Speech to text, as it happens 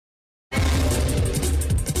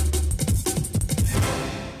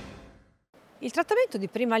Il trattamento di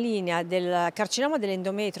prima linea del carcinoma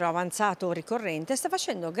dell'endometrio avanzato o ricorrente sta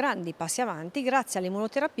facendo grandi passi avanti grazie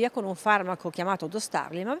all'immunoterapia con un farmaco chiamato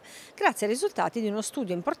dostarlimab, grazie ai risultati di uno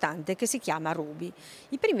studio importante che si chiama RUBY.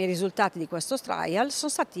 I primi risultati di questo trial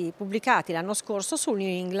sono stati pubblicati l'anno scorso sul New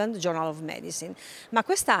England Journal of Medicine, ma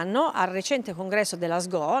quest'anno al recente congresso della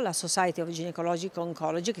SGO, la Society of Gynecologic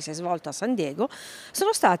Oncology, che si è svolto a San Diego,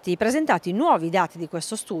 sono stati presentati nuovi dati di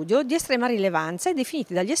questo studio di estrema rilevanza e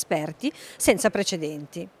definiti dagli esperti senza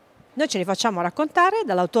precedenti. Noi ce li facciamo raccontare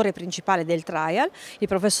dall'autore principale del trial, il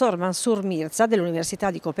professor Mansoor Mirza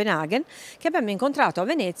dell'Università di Copenhagen, che abbiamo incontrato a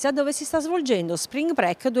Venezia dove si sta svolgendo Spring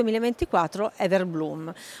Break 2024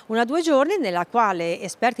 Everbloom, una 2 giorni nella quale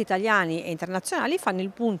esperti italiani e internazionali fanno il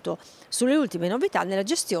punto sulle ultime novità nella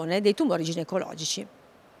gestione dei tumori ginecologici.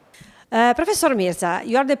 Professor Mirza,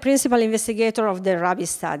 you are the principal investigator of the RUBY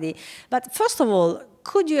study, but first of all,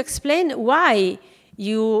 could you explain why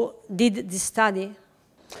you did this study?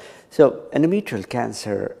 So endometrial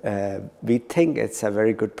cancer, we think it's a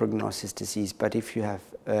very good prognosis disease, but if you have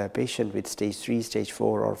a patient with stage 3, stage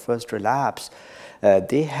 4 or first relapse,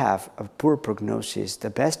 they have a poor prognosis. The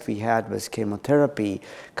best we had was chemotherapy,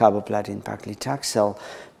 carboplatin, paclitaxel,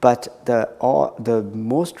 but the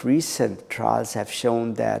most recent trials have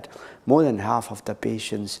shown that more than half of the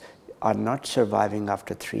patients are not surviving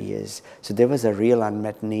after 3 years. So there was a real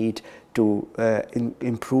unmet need to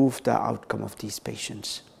improve the outcome of these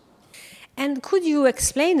patients. And could you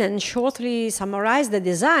explain and shortly summarize the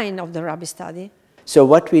design of the RUBY study? So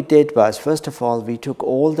what we did was, first of all, we took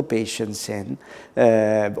all the patients in,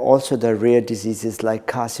 also the rare diseases like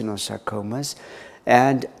carcinosarcomas,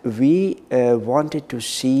 and we wanted to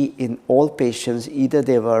see in all patients, either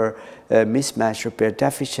they were mismatch repair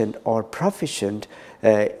deficient or proficient,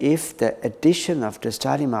 if the addition of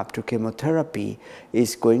dostarlimab to chemotherapy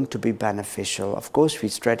is going to be beneficial. Of course, we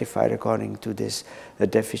stratified according to this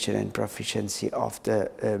deficient and proficiency of the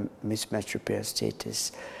mismatch repair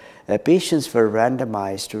status. Patients were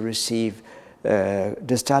randomized to receive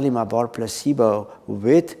dostarlimab or placebo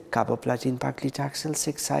with carboplatin paclitaxel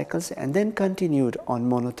 6 cycles and then continued on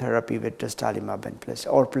monotherapy with dostarlimab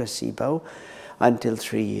or placebo until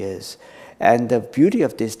 3 years. And the beauty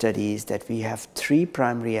of this study is that we have 3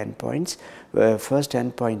 primary endpoints. First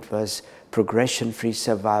endpoint was progression-free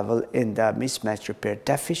survival in the mismatch repair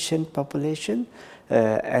deficient population.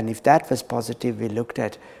 And if that was positive, we looked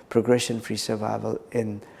at progression-free survival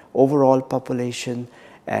in overall population.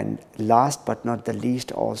 And last but not the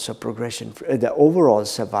least, also the overall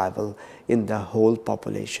survival in the whole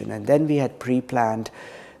population. And then we had pre-planned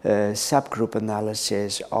subgroup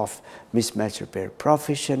analysis of mismatch repair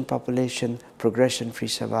proficient population, progression-free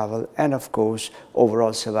survival, and of course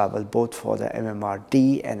overall survival both for the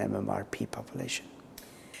MMR-D and MMR-P population.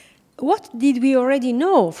 What did we already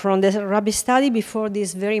know from the RUBY study before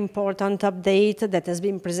this very important update that has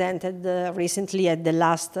been presented recently at the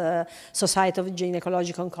last Society of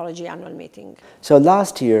Gynecologic Oncology annual meeting? So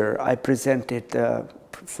last year I presented the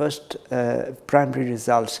first primary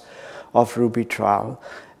results of RUBY trial.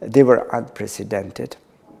 They were unprecedented.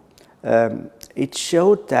 It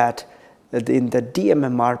showed that in the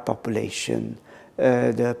dMMR population,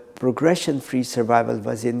 the progression-free survival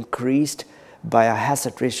was increased by a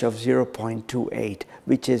hazard ratio of 0.28,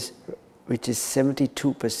 which is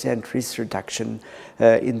 72% risk reduction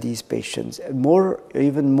in these patients.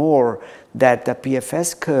 Even more, that the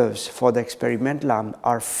PFS curves for the experimental arm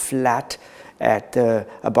are flat at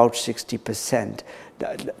about 60%.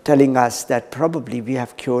 Telling us that probably we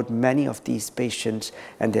have cured many of these patients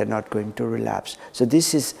and they're not going to relapse. So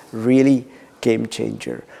this is really game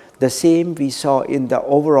changer. The same we saw in the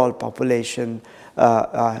overall population,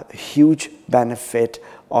 a huge benefit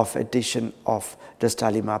of addition of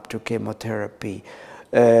dostarlimab to chemotherapy.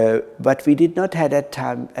 But we did not have at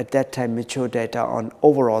that time mature data on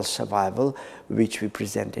overall survival, which we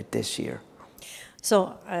presented this year.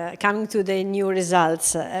 So, coming to the new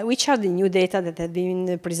results, which are the new data that have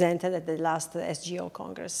been presented at the last SGO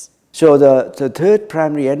Congress? So the third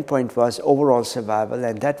primary endpoint was overall survival,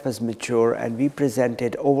 and that was mature, and we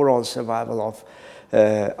presented overall survival of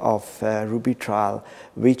RUBY trial,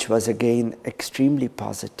 which was again extremely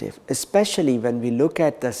positive, especially when we look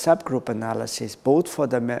at the subgroup analysis, both for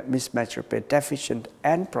the mismatch repair deficient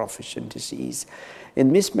and proficient disease.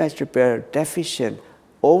 In mismatch repair deficient,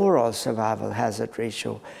 overall survival hazard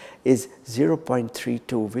ratio is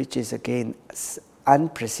 0.32, which is again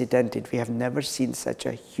unprecedented. We have never seen such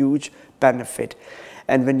a huge benefit.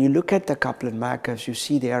 And when you look at the Kaplan-Meier curves, you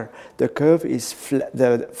see there the curve is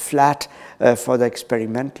flat for the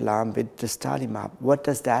experimental arm with dostarlimab. What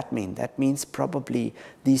does that mean? That means probably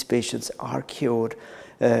these patients are cured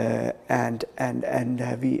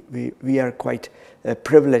we are quite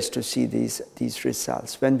privileged to see these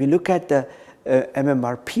results. When we look at the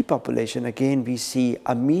MMRP population, again we see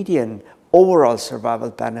a median overall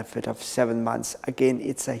survival benefit of 7 months. Again,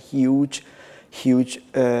 it's a huge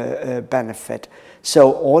benefit.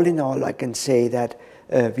 So all in all, I can say that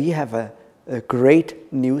we have a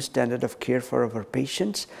great new standard of care for our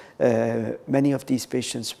patients. Many of these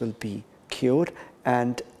patients will be cured,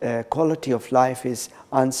 and quality of life is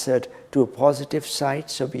answered to a positive side.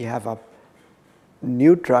 So we have a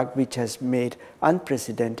new drug which has made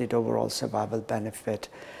unprecedented overall survival benefit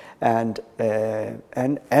and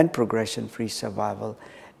progression-free survival,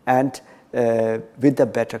 and with a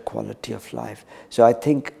better quality of life. So I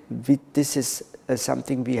think this is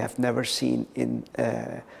something we have never seen in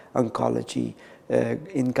oncology,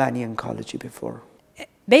 in gynae oncology before.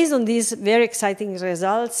 Based on these very exciting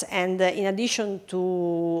results, and in addition to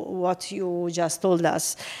what you just told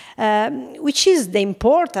us, which is the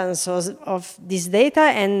importance of this data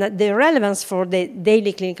and the relevance for the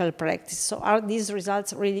daily clinical practice? So are these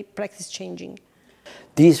results really practice changing?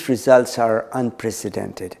 These results are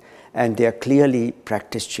unprecedented, and they are clearly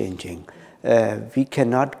practice changing. We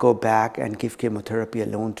cannot go back and give chemotherapy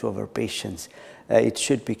alone to our patients. It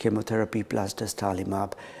should be chemotherapy plus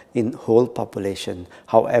dostarlimab in whole population.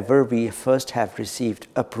 However, we first have received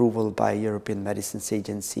approval by European Medicines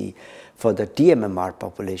Agency for the dMMR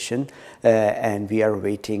population, and we are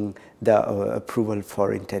waiting the approval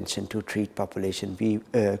for intention to treat population.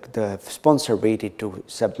 The sponsor waited to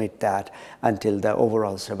submit that until the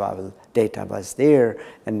overall survival data was there,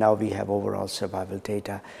 and now we have overall survival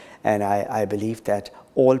data. And I believe that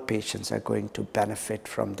all patients are going to benefit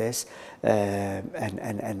from this,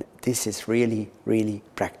 and this is really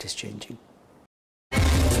practice changing.